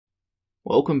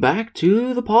Welcome back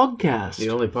to the POGCAST. The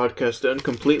only podcast done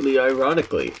completely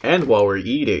ironically, and while we're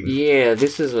eating. Yeah,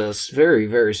 this is a very,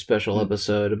 very special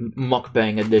episode,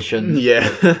 mukbang edition.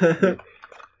 Yeah.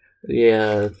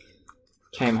 Yeah,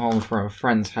 came home from a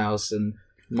friend's house and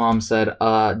Mom said,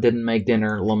 didn't make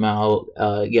dinner, Lamau,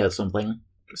 get something.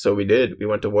 So we did. We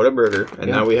went to Whataburger,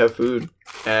 and now we have food.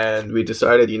 And we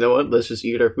decided, you know what, let's just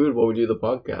eat our food while we do the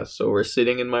podcast. So we're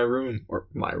sitting in our room.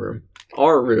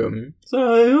 Our room.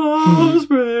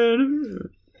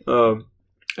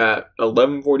 At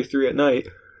 11:43 at night,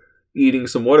 eating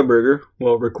some Whataburger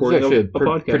while recording a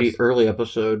podcast. Pretty early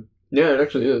episode. Yeah, it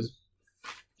actually is.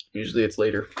 Usually it's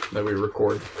later that we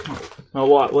record. A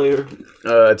lot later.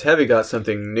 Tevi got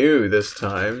something new this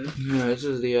time. Yeah, this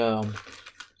is the,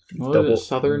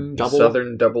 Southern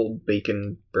double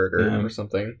bacon burger or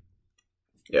something.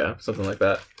 Yeah, something like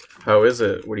that. How is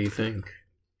it? What do you think?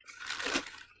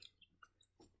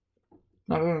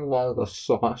 Not getting a lot of the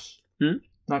sauce.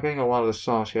 Not getting a lot of the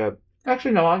sauce yet.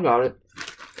 Actually, no, I got it.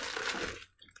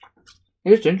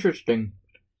 It's interesting.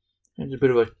 It's a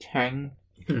bit of a tang.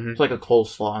 It's like a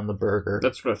coleslaw on the burger.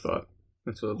 That's what I thought.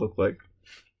 That's what it looked like.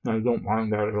 I don't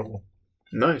mind that at all.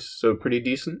 Nice. So pretty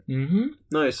decent? Mm-hmm.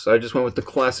 Nice. I just went with the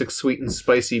classic sweet and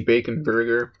spicy bacon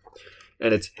burger.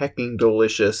 And it's hecking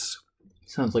delicious.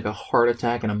 Sounds like a heart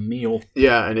attack and a meal.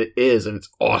 Yeah, and it is, and it's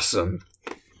awesome.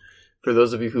 For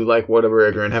those of you who like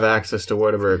Whataburger and have access to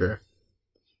Whataburger,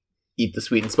 eat the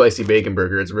sweet and spicy bacon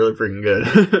burger. It's really freaking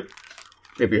good.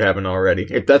 If you haven't already.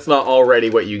 If that's not already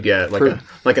what you get.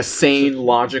 Like a sane,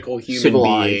 logical human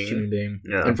being.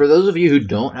 Yeah. And for those of you who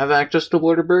don't have access to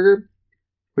Whataburger,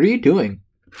 what are you doing?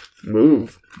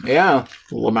 Move. Yeah.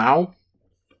 Lamau?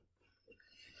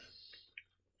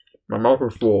 My mouth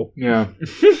is full. Yeah.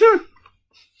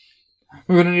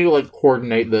 We're gonna need to,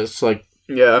 coordinate this,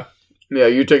 Yeah. Yeah,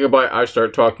 you take a bite, I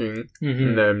start talking,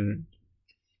 and then...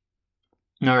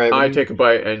 Alright. I take a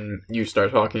bite, and you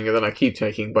start talking, and then I keep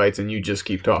taking bites, and you just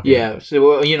keep talking. Yeah, so,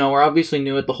 we're obviously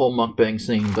new at the whole mukbang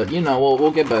scene, but,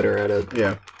 we'll get better at it.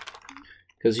 Yeah.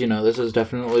 Because, this is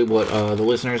definitely what the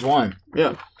listeners want.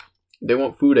 Yeah. They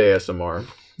want food ASMR.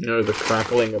 The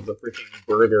crackling of the freaking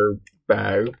burger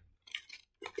bag.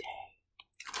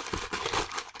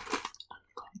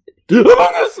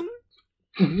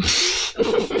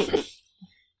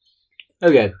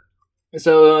 Okay.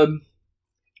 So,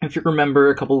 if you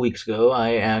remember a couple weeks ago,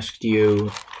 I asked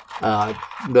you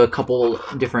the couple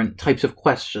different types of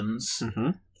questions,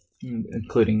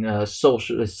 including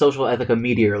social ethica,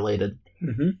 media related.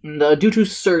 And due to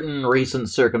certain recent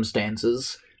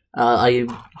circumstances,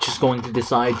 I'm just going to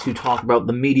decide to talk about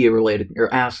the media related,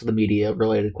 or ask the media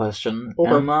related question. Okay.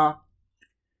 Emma,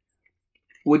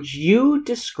 would you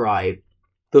describe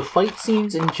the fight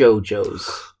scenes in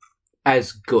JoJo's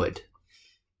as good?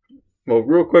 Well,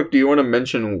 real quick, do you want to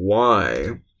mention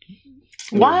why?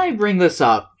 Why I bring this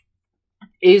up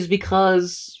is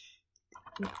because...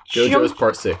 JoJo's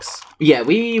Part 6. Yeah,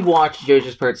 we watched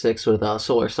JoJo's Part 6 with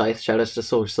Solar Scythe. Shout out to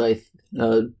Solar Scythe.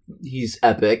 He's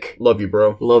epic. Love you,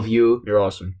 bro. Love you. You're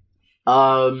awesome.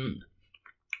 And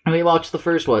we watched the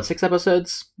first, 6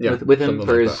 episodes? Yeah, with him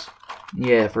for his...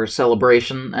 Yeah, for his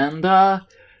celebration. And,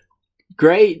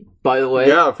 great, by the way.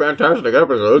 Yeah, fantastic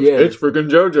episode. Yeah. It's freaking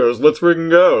JoJo's. Let's freaking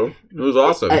go. It was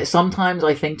awesome. Sometimes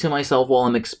I think to myself while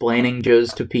I'm explaining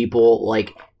JoJo's to people,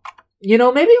 maybe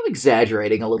I'm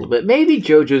exaggerating a little bit. Maybe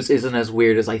JoJo's isn't as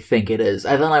weird as I think it is.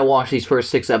 And then I watch these first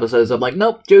 6 episodes, I'm like,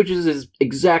 nope, JoJo's is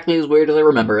exactly as weird as I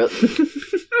remember it.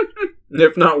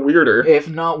 If not weirder. If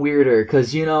not weirder,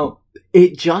 because,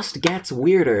 it just gets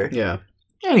weirder. Yeah.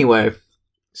 Anyway,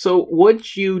 so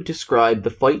would you describe the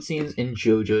fight scenes in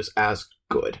JoJo's as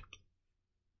good?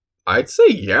 I'd say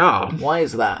yeah. Why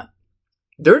is that?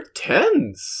 They're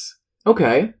tense.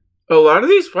 Okay. A lot of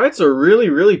these fights are really,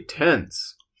 really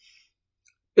tense.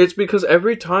 It's because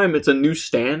every time it's a new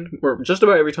stand, or just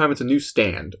about every time it's a new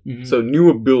stand, so new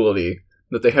ability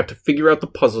that they have to figure out the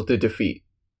puzzle to defeat.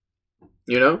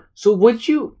 So would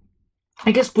you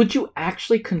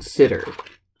actually consider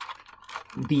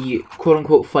the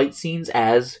quote-unquote fight scenes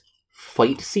as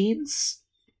fight scenes?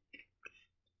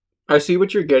 I see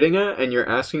what you're getting at, and you're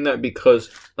asking that because,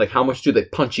 how much do they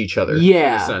punch each other?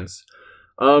 Yeah. In a sense.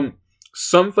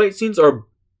 Some fight scenes are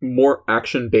more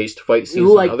action-based fight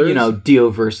scenes than others. Dio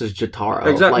versus Jotaro.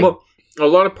 Exactly. Well, a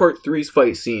lot of Part 3's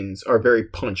fight scenes are very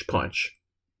punch-punch.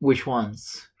 Which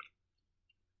ones?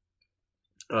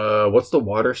 What's the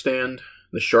water stand?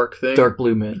 The shark thing? Dark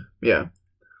Blue Moon. Yeah.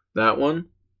 That one.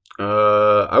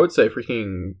 I would say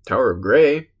freaking Tower of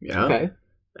Grey. Yeah. Okay.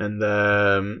 And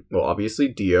then, obviously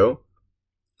Dio.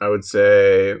 I would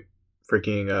say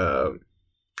freaking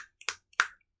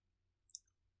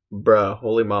Bruh,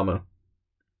 holy mama.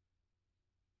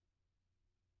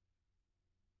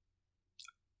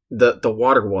 The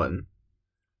water one.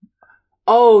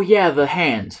 Oh, yeah, the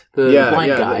hand. The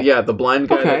blind guy. The blind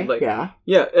guy. Okay, like, yeah.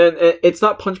 Yeah, and it's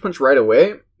not punch right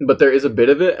away, but there is a bit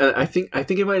of it, and I think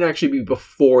it might actually be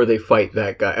before they fight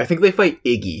that guy. I think they fight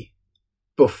Iggy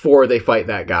before they fight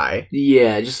that guy.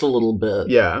 Yeah, just a little bit.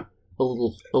 Yeah. A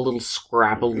little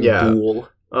scrap, a little duel.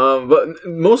 But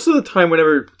most of the time,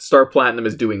 whenever Star Platinum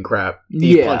is doing crap,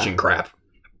 he's punching crap.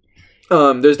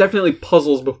 There's definitely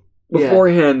puzzles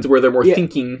beforehand where they're more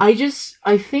thinking. I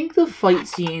think the fight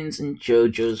scenes in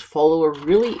JoJo's follow a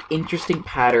really interesting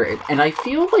pattern, and I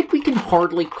feel like we can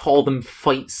hardly call them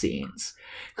fight scenes,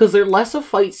 because they're less of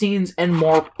fight scenes and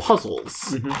more puzzles.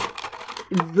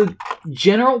 Mm-hmm. The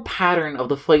general pattern of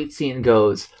the fight scene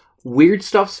goes, weird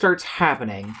stuff starts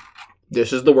happening.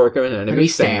 This is the work of an enemy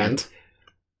stand.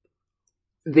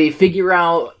 They figure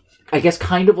out, I guess,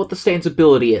 kind of what the stand's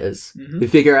ability is. Mm-hmm. They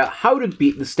figure out how to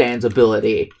beat the stand's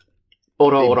ability.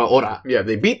 Ora. Yeah,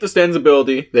 they beat the stand's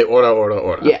ability. They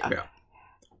ora. Yeah.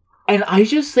 And I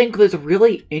just think that's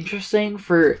really interesting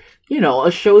for,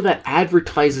 a show that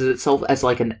advertises itself as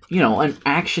like an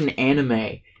action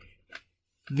anime.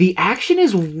 The action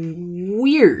is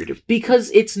weird because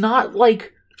it's not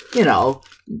like,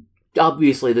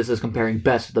 obviously this is comparing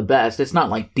best to the best. It's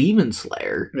not like Demon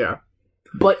Slayer. Yeah.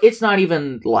 But it's not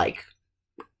even like,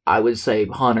 I would say,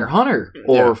 Hunter x Hunter,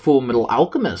 or Full Metal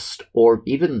Alchemist, or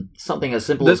even something as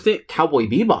simple as Cowboy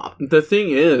Bebop. The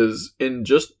thing is, in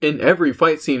every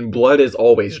fight scene, blood is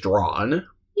always drawn.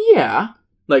 Yeah.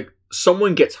 Like,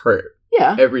 someone gets hurt.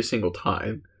 Yeah. Every single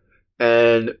time.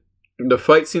 And the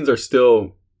fight scenes are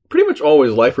still pretty much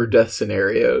always life or death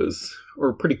scenarios,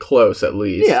 or pretty close at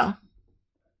least. Yeah.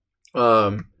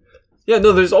 Yeah,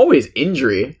 no, there's always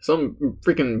injury. Some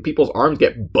freaking people's arms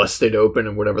get busted open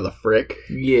and whatever the frick.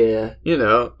 Yeah.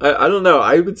 I don't know.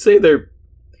 I would say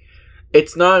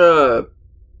it's not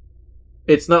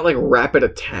like rapid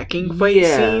attacking fight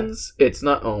scenes. It's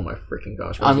not, oh my freaking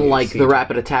gosh. Unlike the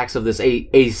rapid attacks of this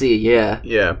AC, yeah.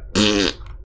 Yeah.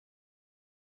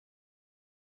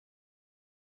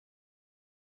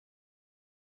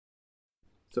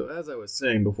 So as I was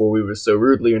saying before we were so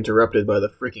rudely interrupted by the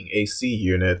freaking AC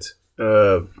unit,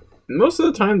 most of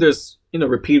the time there's,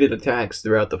 repeated attacks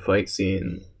throughout the fight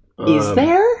scene. Is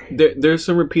there? There's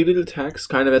some repeated attacks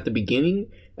kind of at the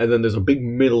beginning, and then there's a big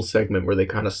middle segment where they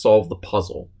kind of solve the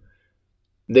puzzle.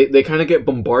 They kind of get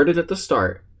bombarded at the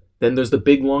start, then there's the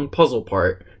big long puzzle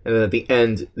part, and then at the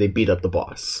end, they beat up the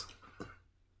boss.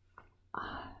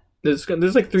 There's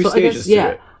like 3 stages to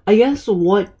it. I guess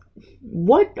what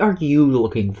are you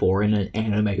looking for in an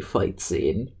anime fight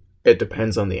scene? It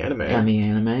depends on the anime.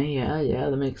 Yeah,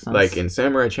 that makes sense. Like in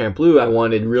Samurai Champloo, I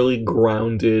wanted really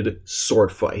grounded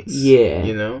sword fights.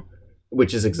 Yeah.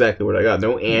 Which is exactly what I got.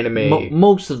 No anime.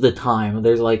 Most of the time,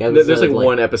 there's like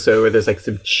one episode where there's like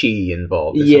some chi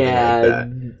involved. Or something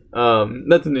like that.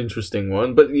 That's an interesting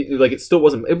one, but like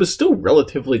it was still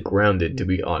relatively grounded, to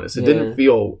be honest. It didn't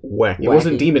feel wacky. It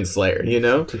wasn't Demon Slayer,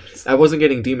 I wasn't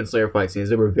getting Demon Slayer fight scenes.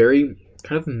 They were very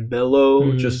kind of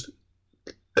mellow, just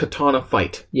katana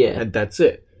fight. Yeah. And that's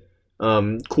it.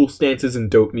 Cool stances and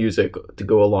dope music to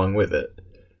go along with it.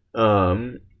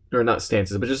 Or not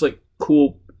stances, but just like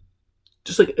cool.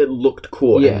 Just like it looked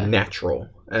cool and natural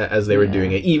as they were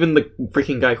doing it. Even the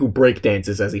freaking guy who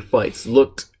breakdances as he fights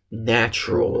looked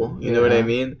natural. You know what I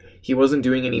mean? He wasn't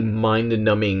doing any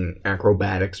mind-numbing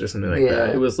acrobatics or something like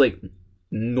that. It was like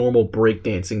normal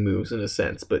breakdancing moves in a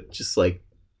sense, but just like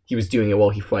he was doing it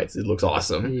while he fights. It looks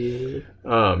awesome. Yeah.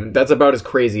 That's about as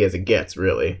crazy as it gets,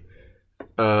 really.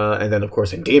 And then, of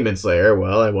course, in Demon Slayer,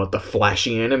 well, I want the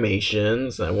flashy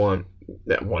animations. I want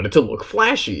it to look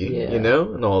flashy, and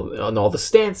all the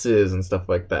stances and stuff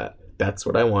like that. That's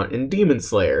what I want in Demon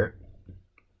Slayer.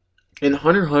 In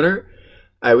Hunter x Hunter,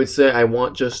 I would say I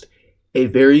want just a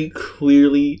very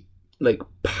clearly, like,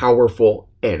 powerful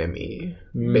enemy,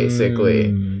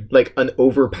 basically. Like, an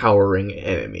overpowering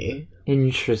enemy.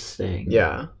 Interesting.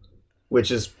 Yeah.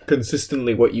 Which is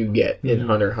consistently what you get in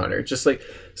Hunter x Hunter. Just, like,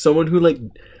 someone who, like,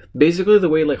 basically the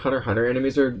way, like, Hunter x Hunter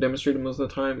enemies are demonstrated most of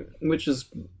the time, which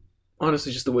is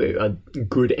honestly just the way a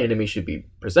good enemy should be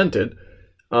presented.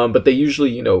 But they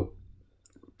usually,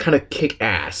 kind of kick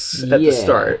ass at the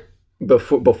start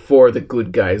before the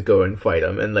good guys go and fight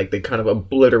them. And, like, they kind of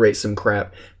obliterate some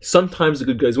crap. Sometimes the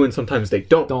good guys win, sometimes they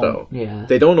don't though. Yeah.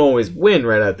 They don't always win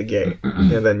right out the gate.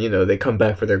 And then, they come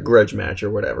back for their grudge match or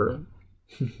whatever.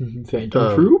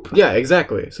 Phantom Troop? Yeah,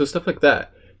 exactly. So stuff like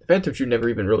that. The Phantom Troop never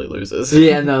even really loses.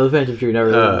 Yeah, no, the Phantom Troop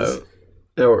never loses.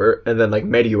 And then, like,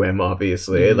 Meruem,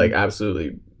 obviously, like,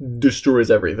 absolutely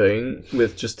destroys everything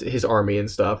with just his army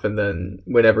and stuff, and then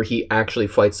whenever he actually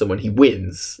fights someone, he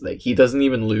wins. Like, he doesn't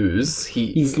even lose.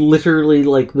 He's literally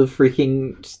like the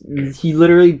freaking... He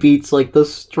literally beats like the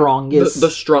strongest...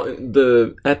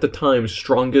 The at the time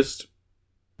strongest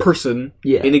person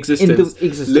in existence.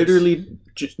 Literally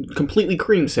just completely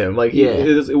creams him. Like, he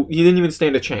didn't even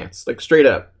stand a chance. Like, straight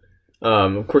up.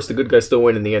 Of course, the good guys still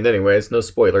win in the end anyways. No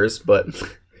spoilers, but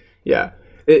yeah.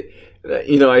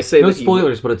 I say no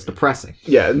spoilers, but it's depressing.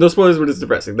 Yeah, no spoilers, but it's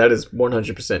depressing. That is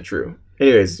 100% true.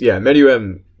 Anyways, yeah,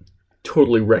 Meruem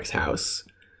totally wrecks house.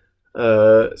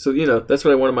 So, that's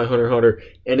what I want in my Hunter x Hunter.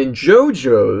 And in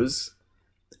JoJo's,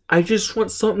 I just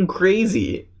want something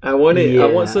crazy. I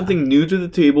want something new to the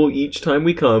table each time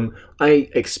we come. I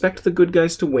expect the good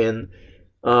guys to win,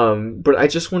 but I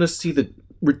just want to see the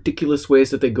ridiculous ways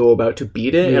that they go about to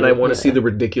beat it, and I want to see the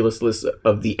ridiculousness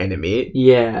of the enemy.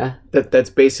 Yeah.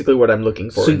 That's basically what I'm looking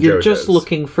for. So you're JoJo's. Just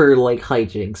looking for, like,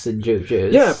 hijinks in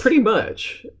JoJo's. Yeah, pretty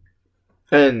much.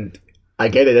 And I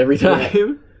get it every time.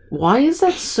 Yeah. Why is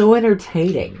that so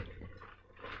entertaining?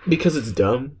 Because it's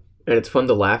dumb, and it's fun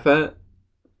to laugh at.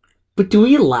 But do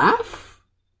we laugh?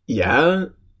 Yeah.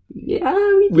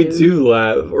 Yeah, we do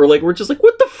laugh. Or, like, we're just like,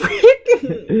 what the frick?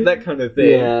 That kind of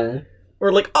thing. Yeah.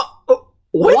 Or, like, oh.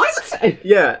 What?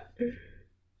 Yeah.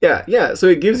 So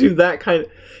it gives you that kind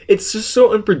of... It's just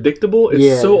so unpredictable.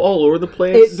 It's so all over the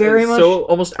place. It very much... so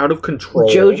almost out of control.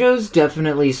 JoJo's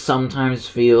definitely sometimes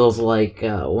feels like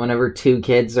whenever two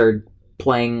kids are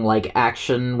playing, like,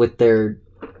 action with their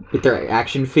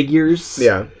action figures.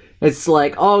 Yeah. It's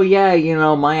like, oh yeah,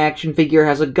 my action figure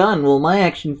has a gun. Well, my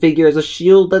action figure has a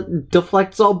shield that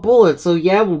deflects all bullets. So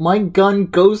yeah, well, my gun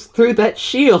goes through that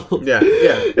shield. Yeah.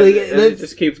 Like, and it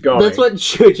just keeps going. That's what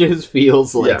JoJo's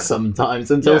feels like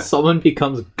sometimes, until someone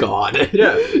becomes God.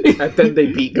 Yeah, and then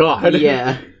they beat God.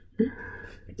 Yeah.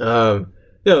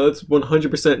 That's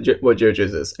 100% what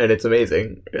JoJo's is, and it's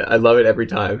amazing. I love it every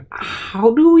time. How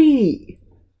do we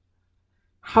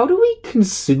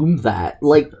consume that?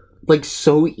 Like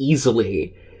so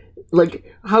easily.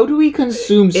 Like, how do we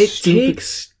consume it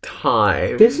takes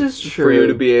time. This is true. For you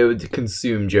to be able to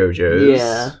consume JoJo's.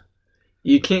 Yeah.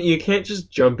 You can't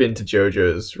just jump into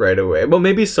JoJo's right away. Well,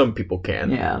 maybe some people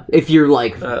can. Yeah. If you're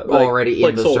already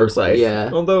in the Solar circle. Scythe. Yeah.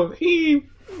 Although he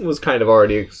was kind of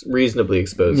already reasonably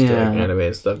exposed to anime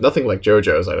and stuff. Nothing like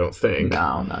JoJo's, I don't think.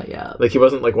 No, not yet. Like, he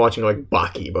wasn't like watching like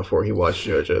Wacky before he watched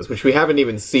JoJo's, which we haven't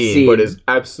even seen. But is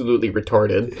absolutely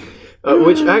retarded.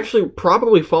 Which actually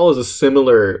probably follows a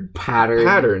similar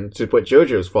pattern to what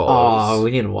JoJo's follows. Oh, we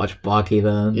need to watch Wacky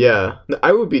then. Yeah.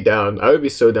 I would be down. I would be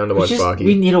so down to watch Wacky.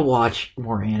 We need to watch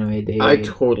more anime, Dave. I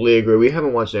totally agree. We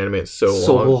haven't watched anime in so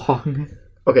long.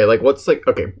 Okay,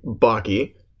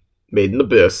 Wacky, Made in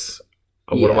Abyss.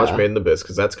 I want to watch Made in Abyss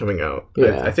because that's coming out.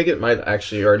 Yeah. I think it might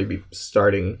actually already be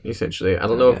starting, essentially. I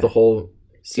don't know if the whole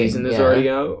season is already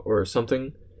out or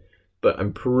something, but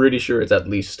I'm pretty sure it's at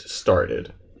least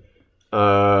started.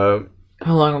 How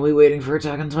long are we waiting for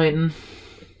Attack on Titan?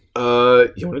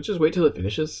 You want to just wait till it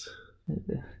finishes?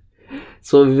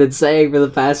 That's what we've been saying for the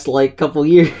past, couple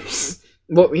years.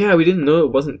 Well, yeah, we didn't know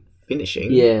it wasn't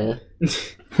finishing. Yeah.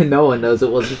 No one knows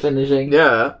it wasn't finishing.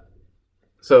 Yeah.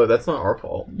 So that's not our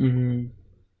fault. Mm-hmm.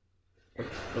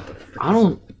 I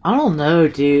don't know,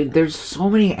 dude. There's so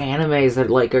many animes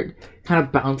that, are kind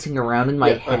of bouncing around in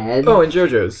my head. And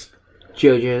JoJo's.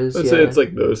 Let's say it's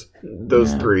like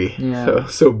those three. Yeah.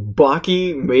 So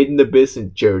Wacky, Made in Abyss,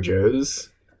 and JoJo's.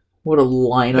 What a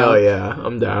lineup! Oh yeah,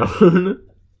 I'm down.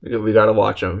 we gotta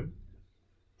watch them.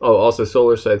 Oh, also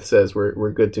Solar Scythe says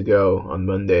we're good to go on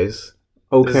Mondays.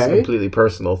 Okay. This is a completely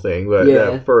personal thing,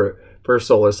 but for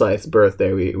Solar Scythe's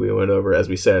birthday, we went over, as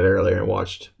we said earlier, and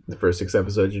watched the first 6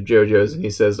 episodes of JoJo's, and he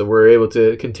says that we're able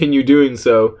to continue doing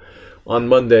so on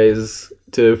Mondays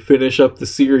to finish up the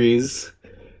series.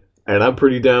 And I'm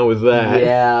pretty down with that.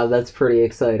 Yeah, that's pretty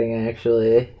exciting,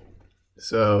 actually.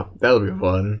 So, that'll be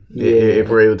fun. Yeah. If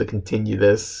we're able to continue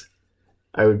this,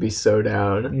 I would be so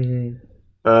down.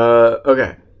 Mm-hmm.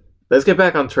 Okay. Let's get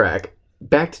back on track.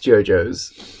 Back to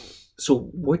JoJo's.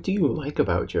 So, what do you like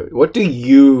about JoJo? What do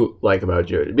you like about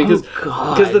JoJo? Because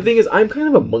the thing is, I'm kind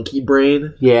of a monkey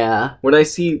brain. Yeah. When I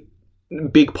see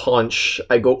Big Punch,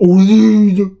 I go,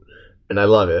 ooh, and I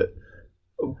love it.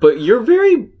 But you're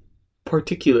very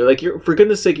particular. Like, for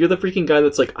goodness sake, you're the freaking guy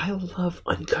that's like, I love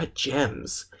Uncut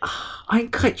Gems.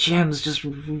 Uncut Gems just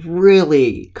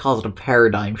really caused a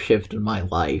paradigm shift in my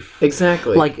life.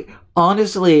 Exactly. Like,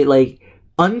 honestly,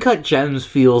 Uncut Gems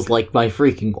feels like my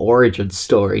freaking origin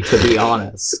story, to be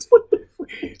honest. What the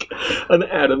freak? An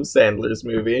Adam Sandler's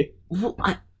movie.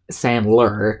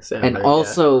 Sandler. And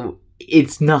also,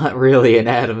 it's not really an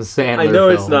Adam Sandler I know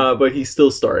film. it's not, but he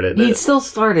still started it. He still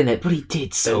starred in it, but he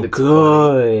did so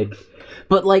good. Funny.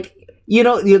 But, like, you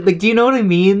know, like, do you know what I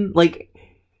mean? Like,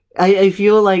 I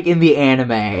feel like in the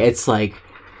anime, it's like,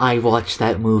 I watched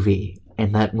that movie,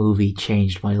 and that movie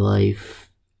changed my life.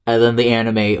 And then the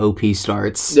anime OP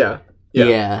starts. Yeah.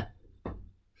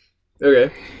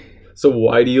 Okay. So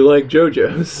why do you like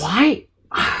JoJo's? Why?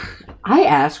 I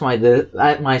ask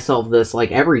myself this,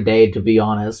 like, every day, to be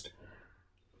honest.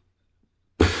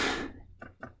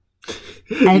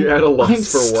 And you're at a loss I'm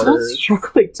for words. I'm still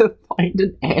struggling to find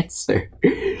an answer.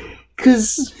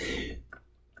 Because...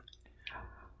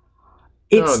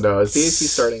 Oh no, is the AC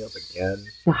starting up again?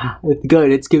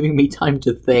 Good, it's giving me time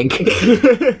to think.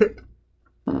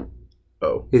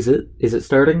 Oh. Is it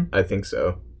starting? I think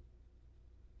so.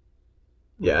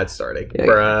 Yeah, it's starting. Yeah.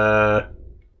 Bruh.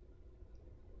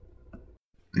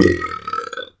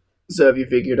 So have you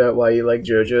figured out why you like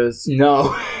JoJo's?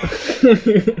 No.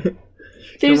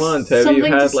 Come on, Tev, you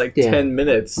had like 10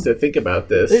 minutes to think about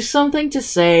this. There's something to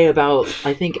say about,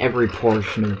 I think, every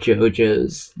portion of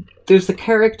JoJo's. There's the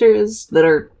characters that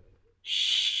are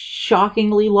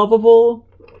shockingly lovable,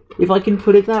 if I can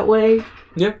put it that way.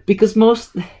 Yeah. Because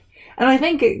most... And I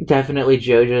think definitely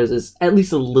JoJo's is at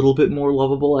least a little bit more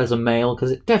lovable as a male,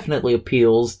 because it definitely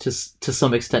appeals to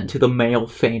some extent to the male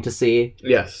fantasy.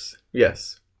 Yes.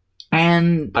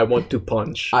 And... I want to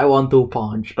punch. I want to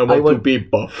punch. I want to be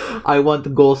buff. I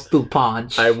want ghost to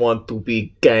punch. I want to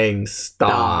be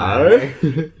gangstar.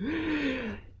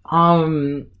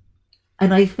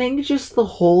 And I think just the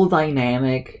whole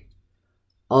dynamic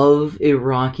of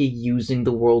Iraqi using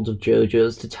the world of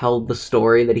JoJo's to tell the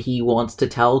story that he wants to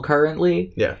tell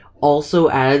currently also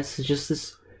adds to just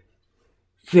this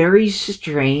very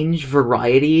strange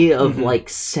variety of like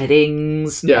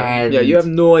settings. Yeah, you have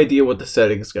no idea what the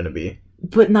setting's gonna be.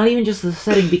 But not even just the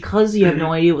setting, because you have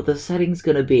no idea what the setting's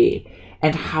gonna be,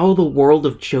 and how the world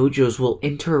of JoJo's will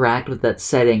interact with that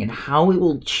setting, and how it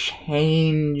will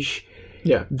change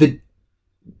I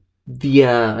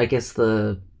guess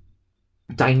the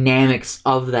dynamics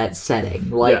of that setting.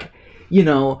 Like,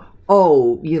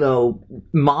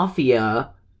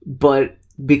 mafia, but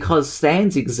because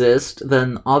stands exist,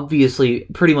 then obviously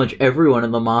pretty much everyone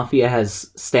in the mafia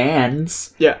has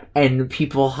stands. Yeah. And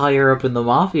people higher up in the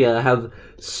mafia have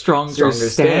stronger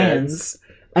stands.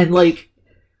 And, like,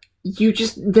 the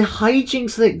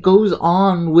hijinks that goes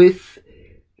on with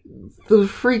the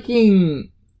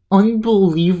freaking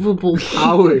unbelievable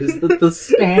powers that the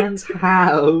stands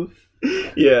have.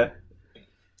 Yeah.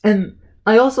 And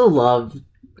I also love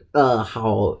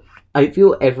how I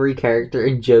feel every character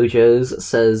in JoJo's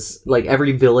says, like,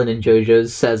 every villain in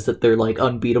JoJo's says that they're, like,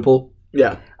 unbeatable.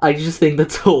 Yeah. I just think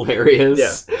that's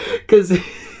hilarious. Yeah. Because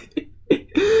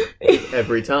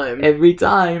every time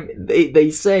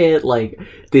they say it, like,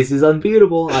 this is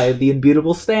unbeatable. I have the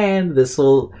unbeatable stand.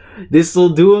 This'll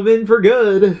do him in for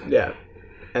good. Yeah.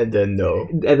 And then no.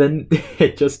 And then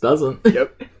it just doesn't.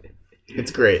 Yep.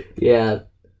 It's great. Yeah.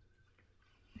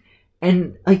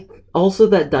 And, like, also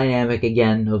that dynamic,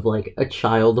 again, of, like,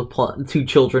 two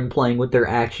children playing with their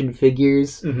action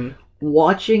figures. Mm-hmm.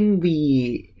 Watching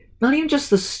not even just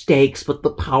the stakes, but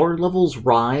the power levels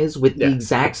rise with the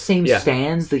exact same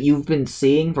stands that you've been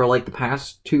seeing for, like, the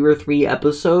past 2 or 3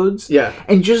 episodes. Yeah.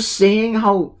 And just seeing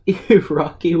how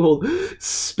Rocky will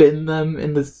spin them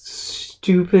in the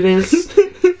stupidest,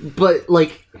 but,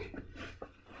 like,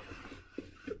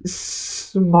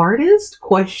 smartest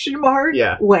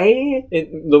way,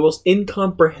 in the most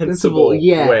incomprehensible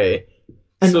way.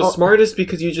 And so smartest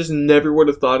because you just never would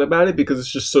have thought about it, because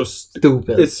it's just so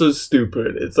stupid. It's so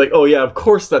stupid. It's like, oh yeah, of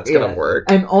course that's gonna work.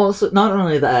 And also, not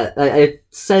only that, I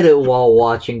said it while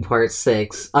watching part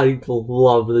 6, I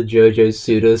love the JoJo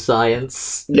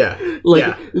pseudoscience. Yeah.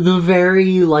 The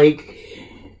very, like,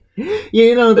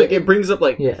 it brings up,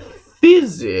 like,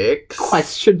 physics?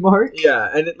 Question mark?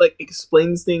 Yeah, and it, like,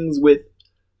 explains things with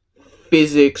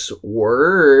physics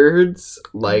words,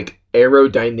 like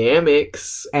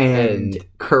aerodynamics and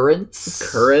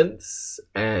currents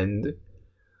and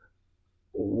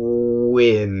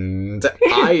wind.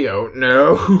 I don't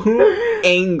know.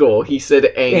 Angle. He said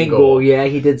angle. Yeah,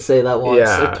 he did say that once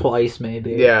or twice,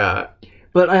 maybe. Yeah.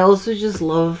 But I also just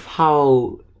love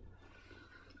how,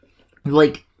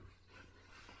 like,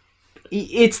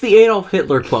 it's the Adolf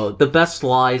Hitler quote. The best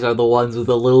lies are the ones with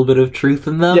a little bit of truth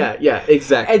in them. Yeah,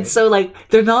 exactly. And so, like,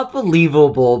 they're not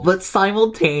believable, but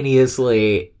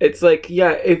simultaneously... It's like,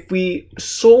 if we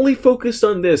solely focused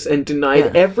on this and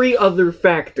denied every other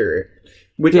factor,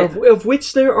 of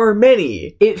which there are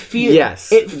many, this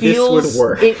would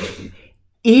work.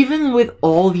 even with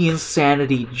all the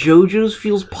insanity, JoJo's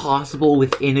feels possible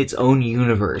within its own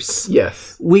universe.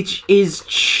 Yes. Which is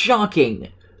shocking,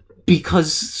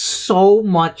 because so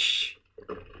much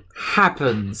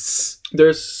happens.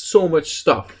 There's so much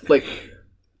stuff. Like,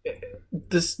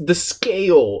 the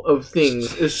scale of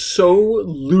things is so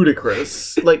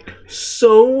ludicrous. Like,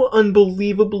 so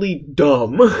unbelievably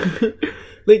dumb.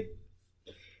 Like,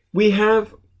 we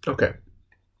have... Okay.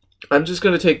 I'm just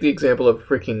gonna take the example of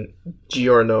freaking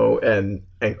Giorno and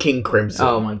King Crimson.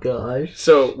 Oh my gosh.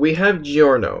 So, we have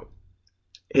Giorno.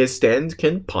 His stand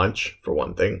can punch, for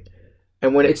one thing.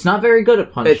 And when it's not very good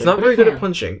at punching. It's not very good at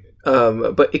punching.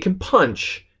 But it can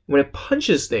punch. When it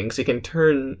punches things, it can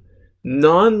turn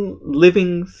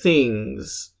non-living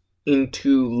things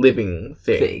into living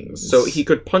things. So he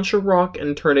could punch a rock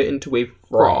and turn it into a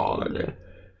frog.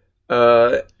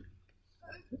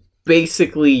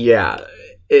 Basically, yeah.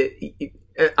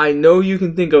 I know you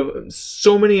can think of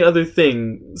so many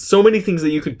things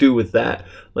that you could do with that.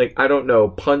 Like, I don't know,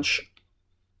 punch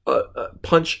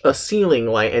a ceiling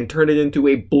light and turn it into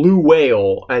a blue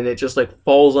whale, and it just like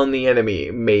falls on the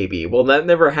enemy, maybe. Well, that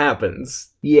never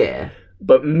happens. Yeah.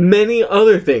 But many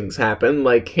other things happen,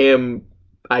 like him,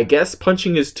 I guess,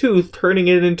 punching his tooth, turning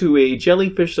it into a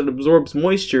jellyfish that absorbs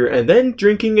moisture, and then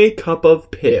drinking a cup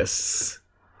of piss.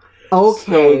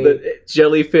 Okay. So the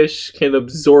jellyfish can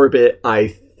absorb it,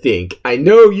 I think. I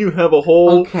know you have a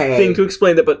whole thing to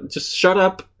explain that, but just shut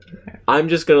up. I'm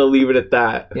just gonna leave it at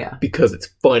that. Yeah. Because it's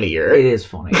funnier. It is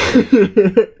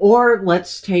funnier. Or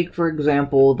let's take, for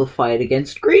example, the fight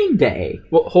against Green Day.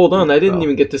 Well, hold on. I didn't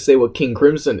even get to say what King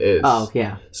Crimson is. Oh,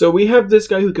 yeah. So we have this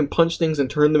guy who can punch things and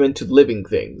turn them into living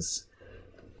things.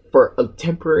 For a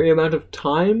temporary amount of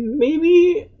time,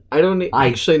 maybe? I don't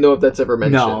actually know if that's ever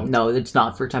mentioned. No, it's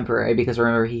not for temporary, because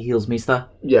remember, he heals Mista.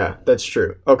 Yeah, that's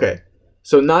true. Okay.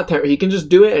 So not temporary. He can just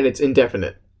do it, and it's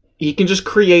indefinite. He can just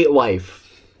create life.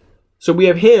 So we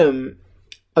have him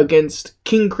against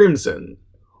King Crimson,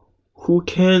 who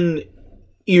can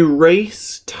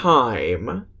erase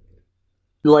time.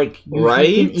 Like, right?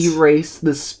 He can erase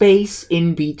the space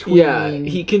in between. Yeah,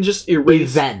 he can just erase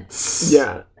events.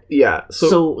 Yeah.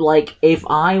 So, like, if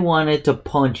I wanted to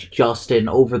punch Justin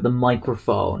over the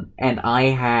microphone, and I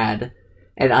had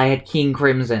King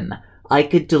Crimson, I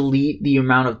could delete the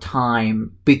amount of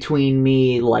time between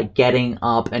me, like, getting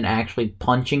up and actually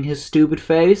punching his stupid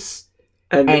face.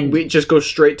 And we just go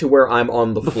straight to where I'm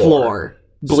on the floor.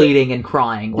 Bleeding and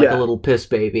crying like a little piss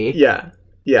baby.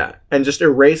 Yeah. And just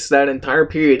erase that entire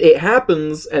period. It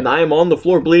happens, and I am on the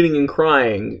floor bleeding and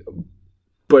crying,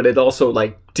 but it also,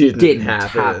 like, didn't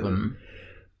happen.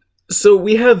 So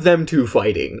we have them two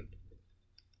fighting.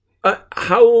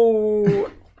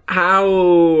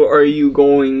 How are you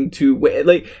going to win?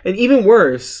 Like, and even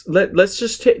worse, let's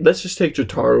just take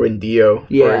Jotaro and Dio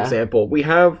for example. We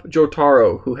have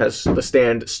Jotaro, who has the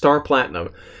stand Star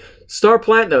Platinum. Star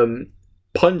Platinum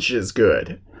punches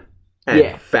good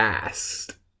and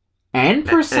fast and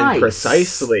precise. And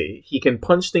precisely, he can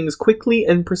punch things quickly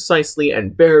and precisely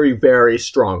and very, very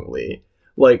strongly.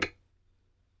 Like,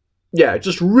 yeah,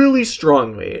 just really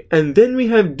strongly. And then we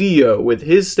have Dio with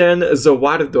his stand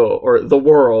Zawardo, or the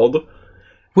world,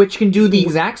 which can do the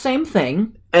exact same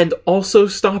thing and also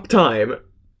stop time.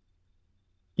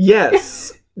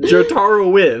 Yes,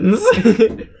 Jotaro wins.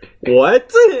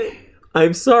 What?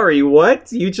 I'm sorry, what?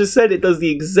 You just said it does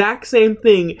the exact same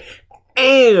thing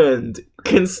and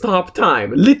can stop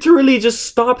time. Literally just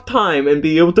stop time and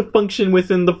be able to function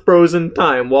within the frozen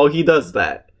time while he does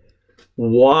that.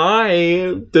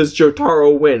 Why does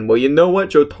Jotaro win? Well, you know what?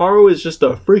 Jotaro is just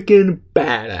a freaking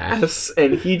badass,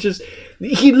 and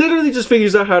he literally just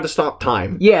figures out how to stop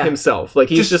time himself. Like,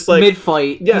 he's just like...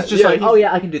 mid-fight. Yeah, he's just like, oh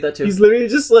yeah, I can do that too. He's literally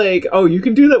just like, oh, you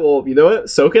can do that? Well, you know what?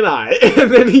 So can I. And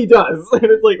then he does. And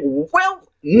it's like, well,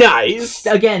 nice!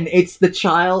 Again, it's the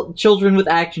children with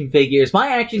action figures. My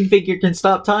action figure can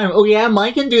stop time. Oh yeah,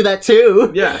 mine can do that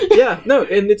too. Yeah, no,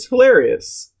 and it's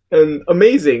hilarious. And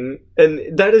amazing,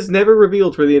 and that is never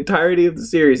revealed for the entirety of the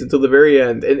series until the very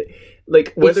end. And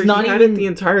like, whether he had it the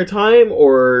entire time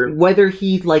or whether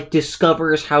he like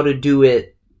discovers how to do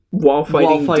it while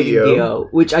fighting Dio,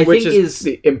 which I think is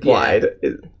implied.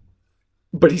 Yeah.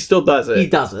 But he still does it. He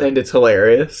does it, and it's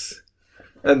hilarious.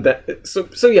 And that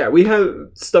so yeah, we have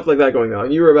stuff like that going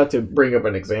on. You were about to bring up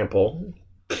an example.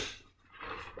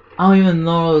 I don't even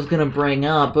know what I was gonna bring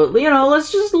up, but, you know,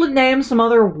 let's just name some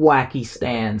other wacky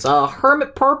stands.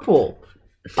 Hermit Purple.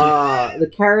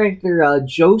 The character,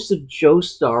 Joseph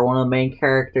Joestar, one of the main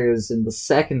characters in the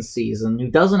second season, who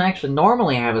doesn't actually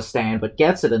normally have a stand, but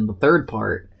gets it in the third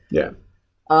part. Yeah.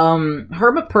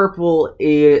 Hermit Purple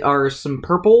are some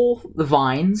purple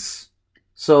vines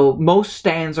So most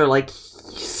stands are like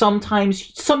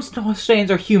sometimes some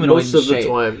stands are humanoid. Most of shape.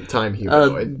 the time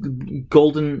humanoid.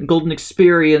 Golden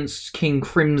Experience, King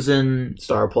Crimson,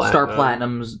 Star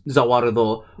Platinum,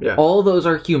 Zawarudo. Yeah. All those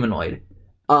are humanoid.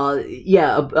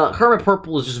 Hermit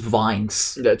Purple is just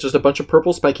vines. Yeah, just a bunch of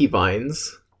purple spiky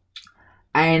vines.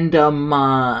 And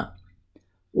their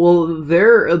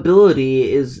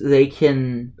ability is they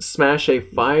can smash a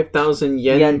 5,000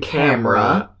 yen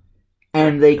camera,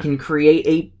 and they can create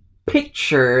a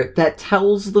picture that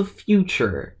tells the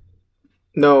future.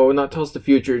 No, not tells the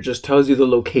future, it just tells you the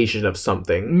location of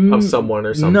something, of someone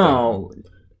or something. No,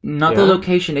 not the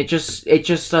location, it just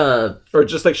or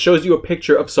just like shows you a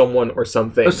picture of someone or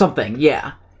something. Or something,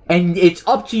 yeah. And it's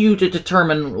up to you to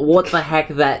determine what the heck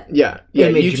that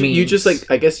image means. You just like,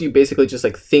 I guess you basically just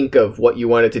like think of what you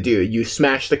want it to do. You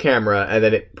smash the camera, and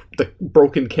then the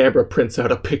broken camera prints out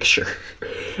a picture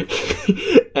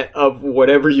of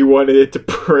whatever you wanted it to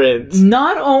print.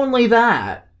 Not only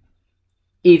that,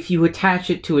 if you attach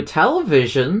it to a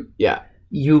television,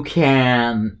 you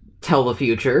can tell the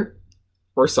future.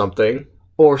 Or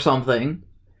something.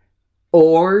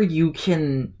 Or you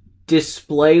can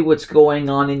display what's going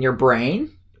on in your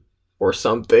brain. Or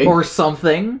something.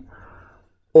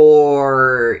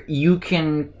 Or you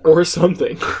can... Or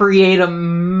something. Create a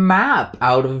map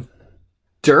out of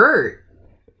dirt.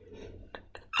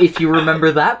 If you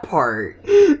remember that part.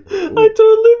 I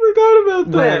totally forgot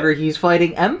about that. Whenever he's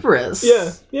fighting Empress.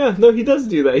 Yeah, no, he does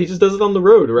do that. He just does it on the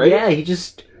road, right? Yeah, he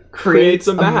just creates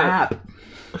a map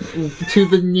to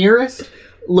the nearest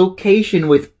location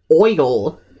with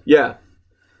oil. Yeah.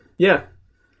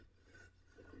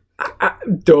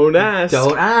 Don't ask.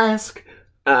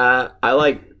 I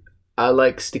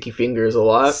like Sticky Fingers a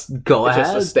lot. Go ahead. It's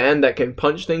just a stand that can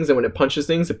punch things, and when it punches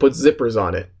things, it puts zippers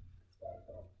on it.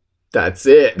 That's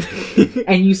it.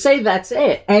 And you say that's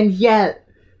it, and yet...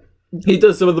 He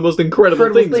does some of the most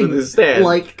incredible things with his stand.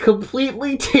 Like,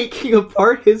 completely taking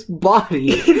apart his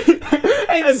body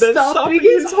and then stopping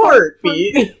his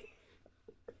heartbeat.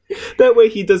 That way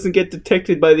he doesn't get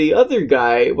detected by the other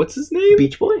guy. What's his name?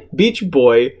 Beach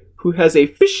Boy, who has a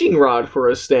fishing rod for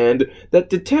a stand that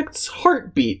detects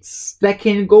heartbeats. That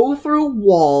can go through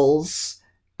walls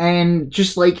and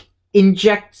just, like,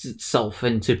 injects itself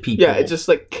into people. Yeah, it just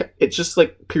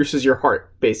pierces your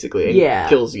heart, basically, and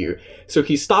kills you. So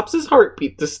he stops his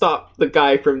heartbeat to stop the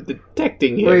guy from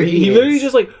detecting him. He literally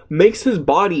just, like, makes his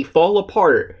body fall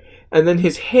apart. And then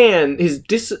his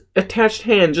disattached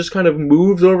hand just kind of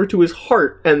moves over to his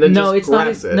heart and then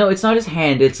grabs it. No, it's not his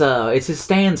hand. It's his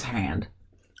stand's hand.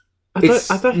 I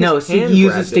thought his hand he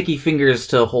uses Sticky Fingers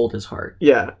to hold his heart.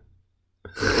 Yeah.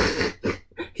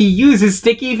 He uses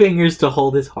Sticky Fingers to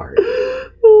hold his heart.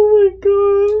 Oh my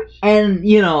gosh. And,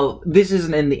 this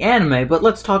isn't in the anime, but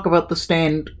let's talk about the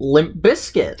stand Limp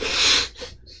Bizkit.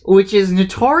 Which is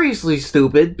notoriously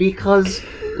stupid because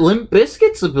Limp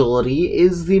Bizkit's ability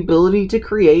is the ability to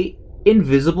create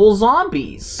invisible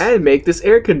zombies. And make this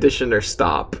air conditioner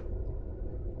stop.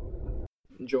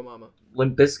 Joe Mama.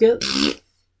 Limp Bizkit?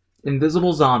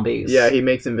 Invisible zombies. Yeah, he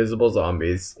makes invisible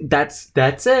zombies. That's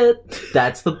it.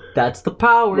 That's the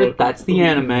power. That's the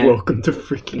anime. Welcome to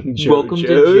freaking JoJo's. Welcome to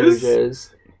JoJo's.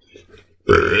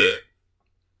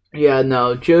 Yeah,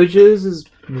 no, JoJo's is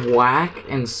whack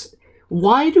and...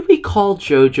 Why do we call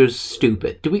JoJo's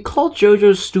stupid? Do we call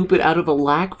JoJo's stupid out of a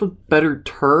lack of a better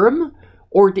term?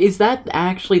 Or is that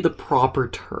actually the proper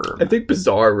term? I think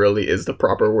bizarre really is the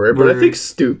proper word, but I think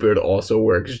stupid also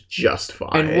works just fine.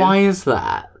 And why is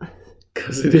that?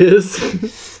 Because it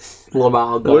is.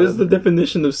 What is the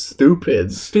definition of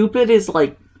stupid? Stupid is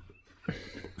like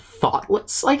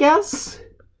thoughtless, I guess?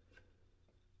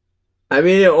 I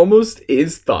mean, it almost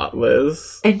is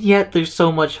thoughtless. And yet there's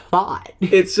so much thought.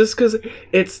 It's just because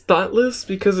it's thoughtless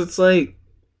because it's like,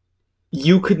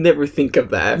 you could never think of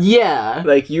that. Yeah.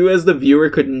 Like, you as the viewer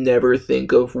could never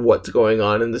think of what's going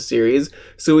on in the series,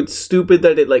 so it's stupid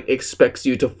that it, like, expects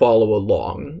you to follow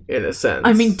along, in a sense.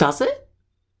 I mean, does it?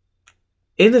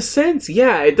 In a sense,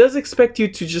 yeah. It does expect you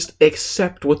to just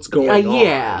accept what's going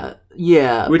on.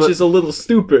 Yeah. Which is a little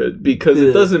stupid, because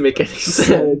it doesn't make any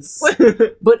sense.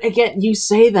 But again, you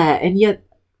say that, and yet,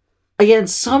 again,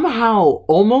 somehow,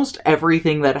 almost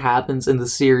everything that happens in the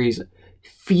series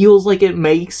feels like it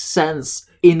makes sense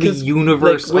in the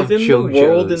universe of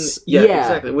JoJo's.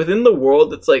 Exactly. Within the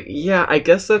world, it's like, yeah, I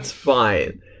guess that's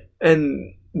fine.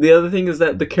 And the other thing is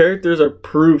that the characters are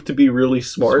proved to be really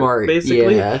smart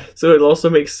basically. Yeah. So it also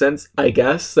makes sense, I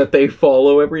guess, that they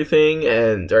follow everything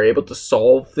and are able to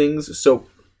solve things so,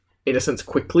 in a sense,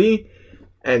 quickly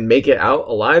and make it out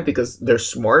alive because they're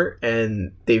smart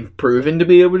and they've proven to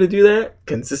be able to do that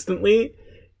consistently.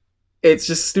 it's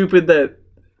just stupid that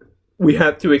we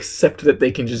have to accept that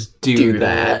they can just do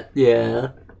that. Yeah.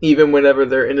 Even whenever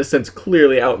they're, in a sense,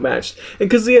 clearly outmatched. And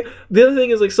because the other thing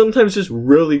is, like, sometimes just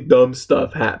really dumb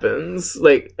stuff happens,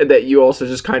 like, that you also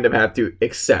just kind of have to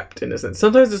accept, in a sense.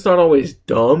 Sometimes it's not always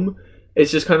dumb. It's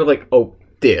just kind of like, oh,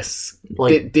 this.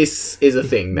 Like, this is a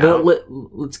thing now.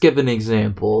 Let's give an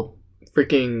example.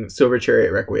 Freaking Silver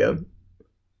Chariot Requiem.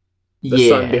 The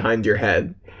sun behind your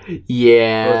head.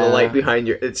 Yeah. Or the light behind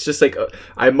your... It's just like,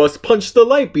 I must punch the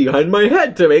light behind my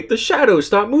head to make the shadow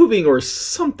stop moving, or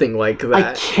something like that.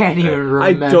 I can't even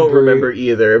remember. I don't remember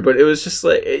either, but it was just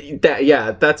like...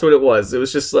 that's what it was. It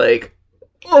was just like,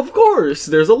 of course,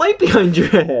 there's a light behind your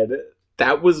head.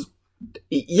 That was...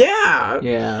 Yeah.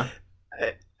 Yeah.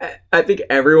 I think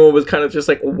everyone was kind of just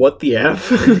like, what the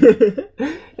F?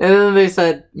 And then they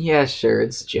said, yeah, sure,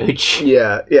 it's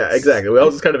JoJo. Yeah, exactly. We all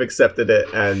just kind of accepted it,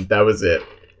 and that was it.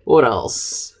 What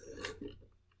else?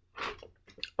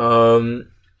 Sorry,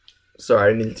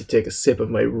 I need to take a sip of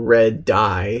my red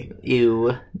dye.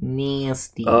 Ew,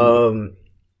 nasty.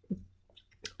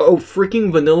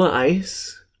 Freaking Vanilla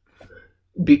Ice.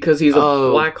 Because he's a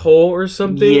black hole or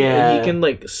something, and he can,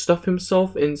 like, stuff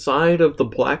himself inside of the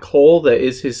black hole that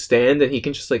is his stand, and he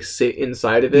can just, like, sit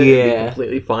inside of it and be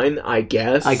completely fine, I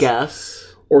guess.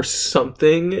 Or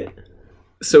something.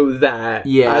 So that,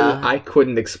 I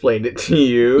couldn't explain it to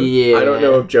you. Yeah. I don't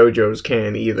know if JoJo's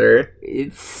can either.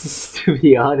 It's, to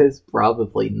be honest,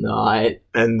 probably not.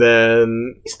 And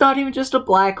then... He's not even just a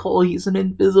black hole, he's an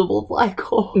invisible black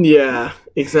hole. Yeah,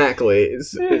 exactly.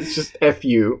 It's just F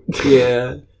you.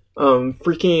 Yeah.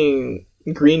 Freaking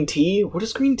green tea? What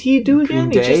does green tea do again?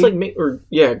 Green It just, like,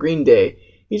 Green Day.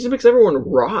 He just makes everyone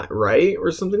rot, right? Or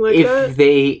something like that? If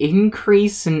they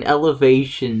increase in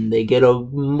elevation, they get a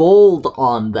mold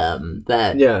on them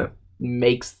that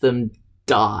makes them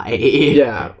die.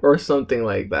 Yeah, or something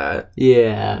like that.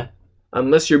 Yeah.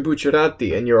 Unless you're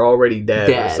Bucciarati and you're already dead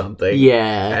or something.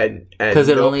 Yeah.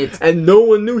 And no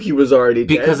one knew he was already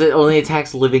dead. Because it only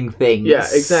attacks living things. Yeah,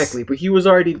 exactly. But he was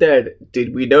already dead.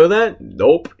 Did we know that?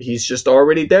 Nope. He's just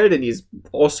already dead, and he's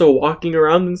also walking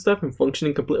around and stuff and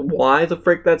functioning completely. Why the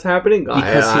frick that's happening?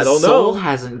 Because I don't know. His soul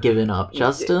hasn't given up,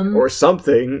 Justin. Or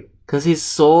something. Because his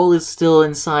soul is still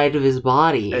inside of his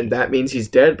body. And that means he's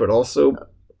dead, but also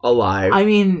alive. I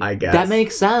mean, I guess. That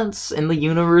makes sense in the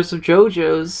universe of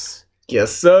JoJo's.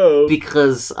 Guess so.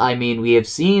 Because, I mean, we have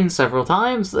seen several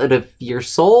times that if your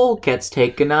soul gets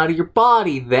taken out of your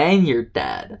body, then you're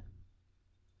dead.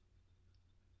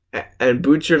 And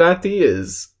Bucciarati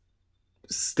is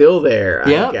still there,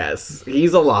 I guess.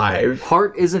 He's alive.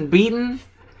 Heart isn't beaten.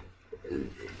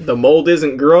 The mold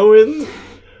isn't growing.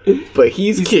 But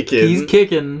he's kicking. He's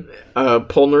kicking.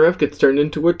 Polnareff gets turned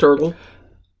into a turtle.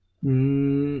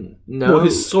 No. Well,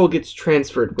 his soul gets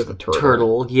transferred with a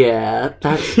turtle. Yeah.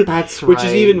 That's right. Which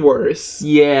is even worse.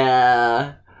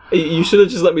 Yeah. You should have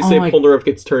just let me say Polnareff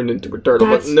gets turned into a turtle.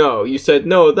 But no, you said,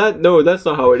 that's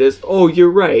not how it is. Oh,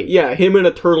 you're right. Yeah, him and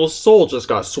a turtle's soul just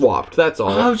got swapped. That's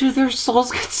all. How do their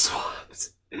souls get swapped?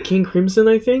 King Crimson,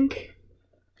 I think?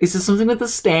 Is it something with the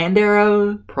stand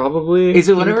arrow? Probably. Is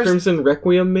it King Crimson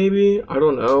Requiem, maybe? I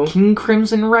don't know. King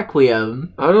Crimson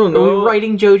Requiem? I don't know. Are we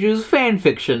writing JoJo's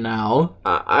fanfiction now?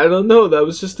 I don't know. That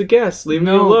was just a guess. Leave me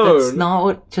alone. No, that's not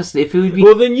what... Just, if it would be...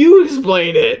 Well, then you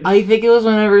explain it! I think it was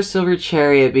whenever Silver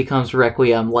Chariot becomes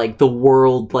Requiem, like, the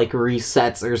world, like,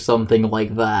 resets or something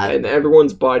like that. And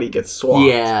everyone's body gets swapped.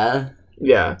 Yeah.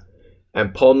 Yeah.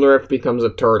 And Polnareff becomes a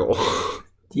turtle.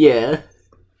 Yeah.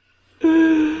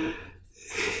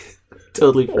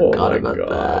 Totally forgot about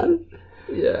that.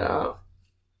 Yeah.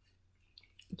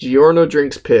 Giorno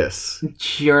drinks piss.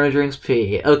 Giorno drinks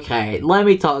pee. Okay, let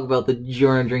me talk about the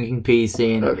Giorno drinking pee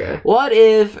scene. Okay. What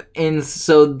if, and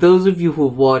so those of you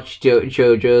who've watched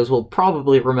JoJo's will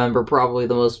probably remember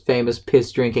the most famous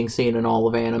piss drinking scene in all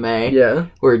of anime. Yeah.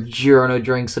 Where Giorno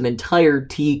drinks an entire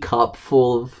teacup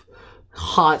full of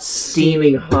hot,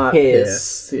 steaming hot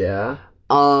piss. Yeah.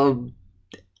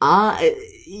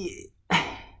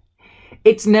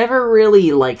 It's never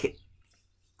really, like,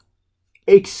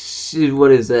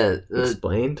 what is it?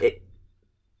 Explained?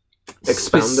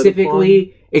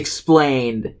 Specifically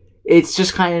explained. It's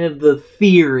just kind of the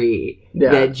theory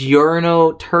that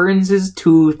Giorno turns his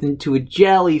tooth into a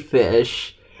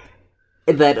jellyfish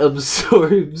that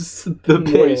absorbs the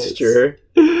moisture.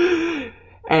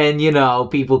 And,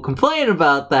 people complain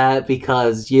about that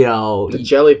because, the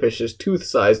jellyfish is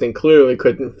tooth-sized and clearly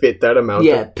couldn't fit that amount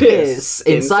of piss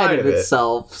inside of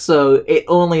itself. So it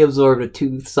only absorbed a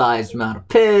tooth-sized amount of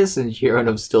piss, and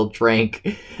Giorno still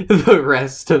drank the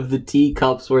rest of the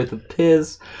teacup's worth of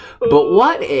piss. But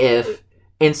what if,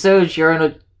 instead of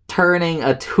Giorno turning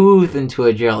a tooth into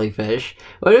a jellyfish?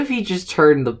 What if he just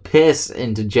turned the piss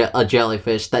into a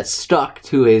jellyfish that stuck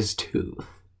to his tooth?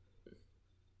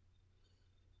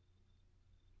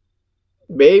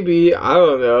 Maybe, I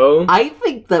don't know. I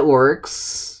think that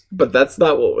works. But that's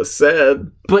not what was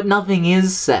said. But nothing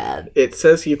is said. It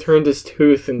says he turned his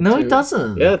tooth into... No, it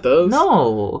doesn't. Yeah, it does.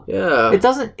 No. Yeah. It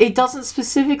doesn't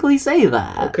specifically say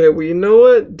that. Okay, well, you know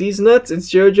what? These nuts,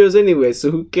 it's JoJo's anyway,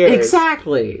 so who cares?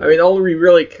 Exactly. I mean, all we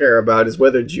really care about is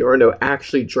whether Giorno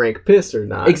actually drank piss or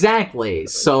not. Exactly.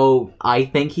 So, I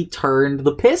think he turned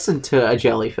the piss into a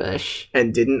jellyfish.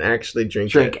 And didn't actually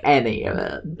drink any of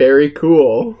it. Very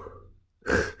cool.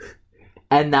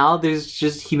 And now there's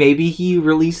just... Maybe he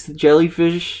released the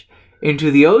jellyfish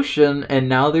into the ocean, and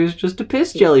now there's just a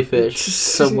piss jellyfish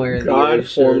somewhere in the ocean. God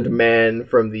formed man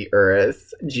from the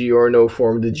earth. Giorno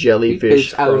formed a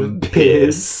jellyfish from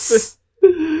piss. I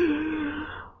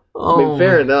mean,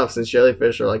 fair enough, since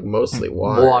jellyfish are, like, mostly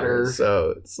water.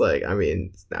 So, it's like, I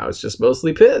mean, now it's just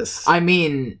mostly piss. I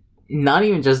mean, not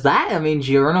even just that. I mean,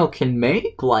 Giorno can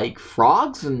make, like,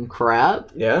 frogs and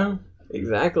crap. Yeah.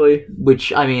 Exactly.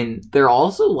 Which, I mean, they're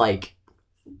also, like,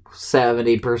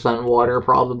 70% water,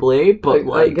 probably, but,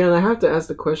 like... Again, I have to ask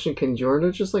the question, can Giorno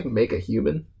just, like, make a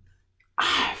human?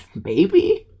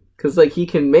 Maybe? Because, like, he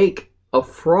can make a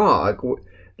frog.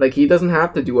 Like, he doesn't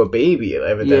have to do a baby,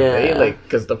 evidently. Yeah. Like,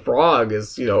 because the frog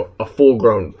is, you know, a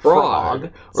full-grown frog.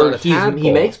 Or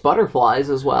he makes butterflies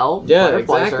as well. Yeah,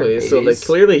 Butterflies exactly. So, like,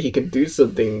 clearly he can do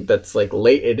something that's, like,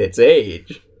 late in its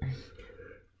age.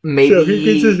 Maybe so he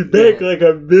can just make like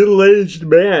a middle-aged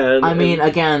man. I mean,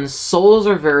 again, souls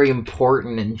are very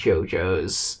important in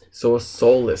JoJo's. So a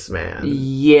soulless man.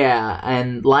 Yeah,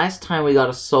 and last time we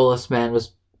got a soulless man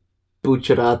was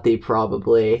Bucciarati,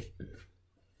 probably.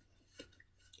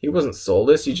 He wasn't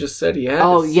soulless, you just said he had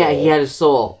Oh, a soul. Yeah, he had a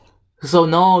soul. So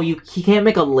no, he can't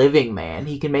make a living man.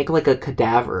 He can make like a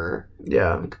cadaver.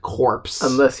 Yeah. Like a corpse.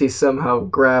 Unless he somehow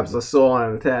grabs a soul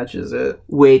and attaches it.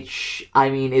 Which, I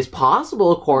mean, is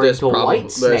possible according to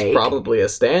White Snake. There's probably a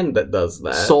stand that does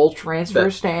that. Soul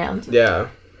transfer stand? Yeah.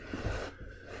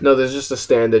 No, there's just a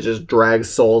stand that just drags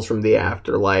souls from the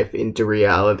afterlife into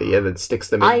reality and then sticks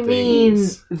them in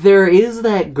things. I mean, there is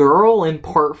that girl in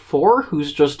part 4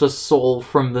 who's just a soul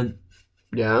from the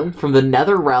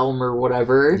nether realm or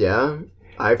whatever. Yeah.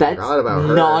 I forgot about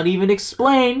her. Not even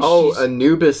explained. Oh,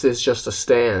 Anubis is just a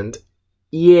stand.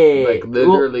 Yeah. Like,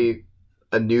 literally,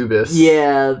 Anubis.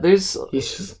 Yeah, he's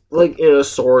just, like, in a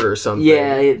sword or something.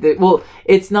 Yeah,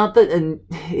 it's not that...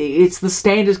 It's the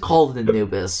stand is called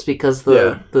Anubis, because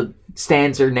the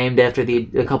stands are named after...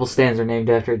 A couple stands are named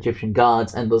after Egyptian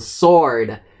gods, and the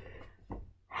sword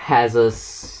has a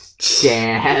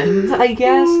stand, I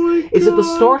guess? Is it the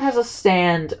sword has a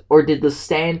stand, or did the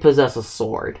stand possess a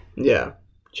sword? Yeah.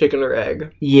 Chicken or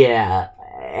egg. Yeah,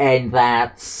 and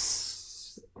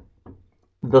that's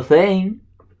the thing.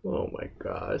 Oh my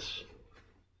gosh.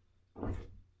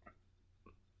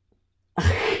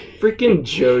 Freaking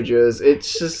JoJo's.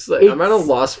 It's just like, I'm at a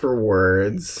loss for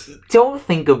words. Don't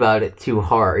think about it too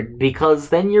hard, because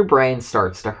then your brain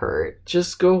starts to hurt.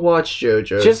 Just go watch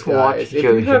JoJo's. Just watch JoJo's. If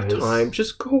you have time,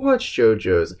 just go watch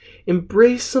JoJo's.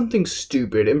 Embrace something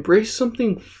stupid. Embrace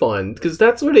something fun, because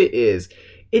that's what it is.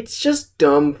 It's just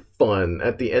dumb fun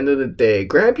at the end of the day.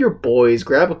 Grab your boys,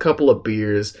 grab a couple of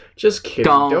beers. Just kidding.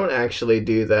 Don't actually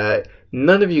do that.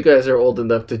 None of you guys are old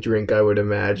enough to drink, I would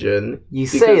imagine. You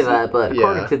say that, but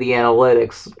according to the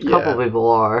analytics, a couple people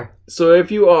are. So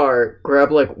if you are, grab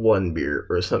like one beer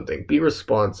or something. Be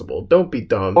responsible. Don't be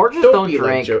dumb. Or just don't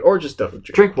drink. Or just don't drink.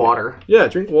 Drink water. Yeah,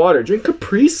 drink water. Drink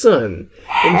Capri Sun.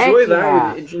 Enjoy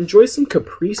that. Enjoy some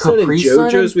Capri Sun and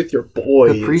JoJo's with your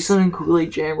boys. Capri Sun and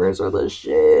Kool-Aid Jammers are the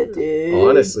shit, dude.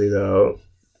 Honestly, though.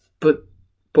 But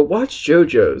watch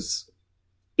JoJo's.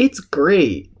 It's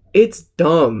great. It's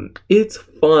dumb. It's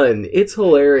fun. It's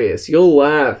hilarious. You'll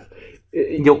laugh.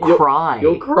 You'll cry.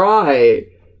 You'll cry.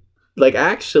 Like,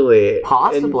 actually.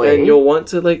 Possibly. And you'll want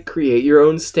to, like, create your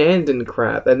own stand and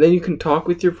crap. And then you can talk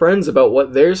with your friends about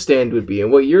what their stand would be and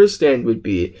what your stand would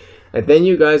be. And then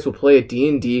you guys will play a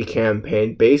D&D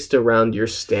campaign based around your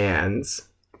stands.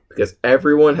 Because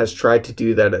everyone has tried to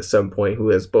do that at some point who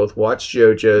has both watched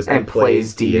JoJo's and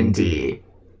plays D&D.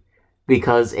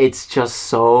 Because it's just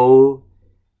so...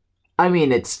 I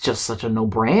mean, it's just such a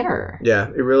no-brainer. Yeah,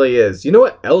 it really is. You know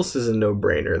what else is a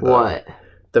no-brainer, though? What?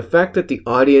 The fact that the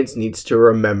audience needs to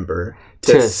remember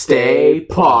to stay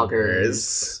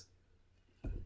poggers.